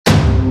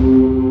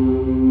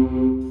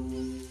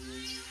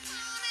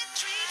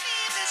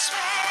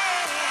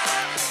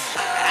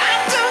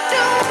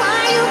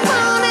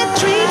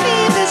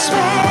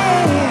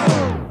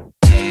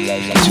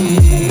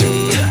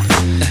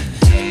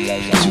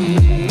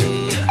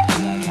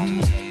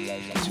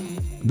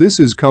This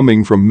is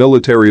coming from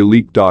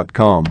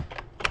militaryleak.com.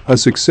 A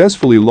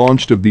successfully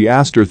launched of the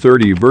Aster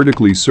 30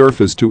 vertically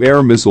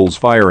surface-to-air missiles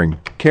firing,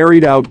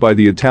 carried out by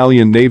the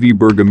Italian Navy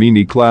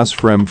Bergamini-class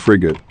FREMM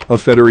frigate, a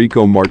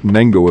Federico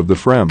Martinengo of the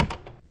FREMM.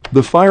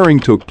 The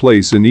firing took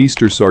place in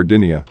Aster,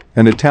 Sardinia,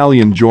 an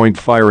Italian joint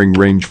firing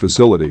range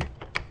facility.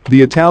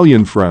 The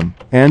Italian FREMM,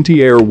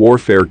 anti-air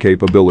warfare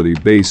capability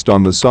based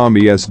on the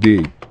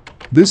SAM-ESD.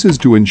 This is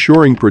to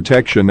ensuring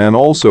protection and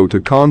also to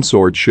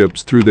consort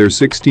ships through their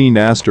 16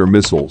 Aster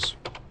missiles.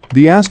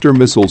 The Aster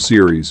missile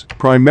series,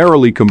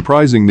 primarily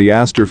comprising the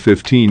Aster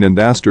 15 and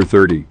Aster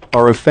 30,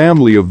 are a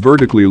family of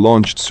vertically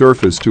launched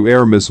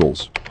surface-to-air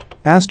missiles.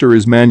 Aster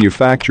is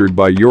manufactured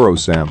by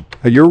Eurosam,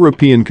 a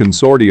European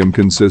consortium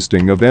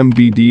consisting of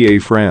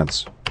MBDA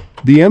France.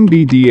 The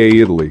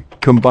MBDA Italy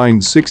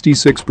combines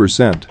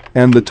 66%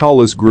 and the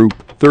Thales Group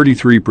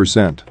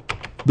 33%.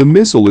 The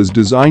missile is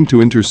designed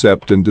to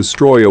intercept and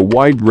destroy a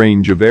wide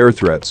range of air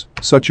threats,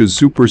 such as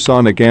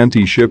supersonic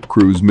anti-ship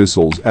cruise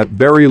missiles at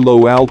very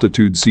low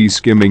altitude, sea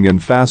skimming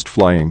and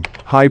fast-flying,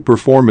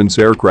 high-performance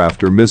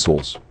aircraft or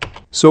missiles.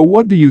 So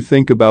what do you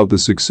think about the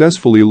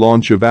successfully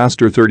launch of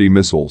Aster 30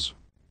 missiles?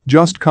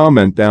 Just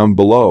comment down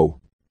below.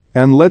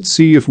 And let's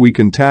see if we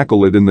can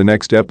tackle it in the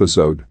next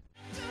episode.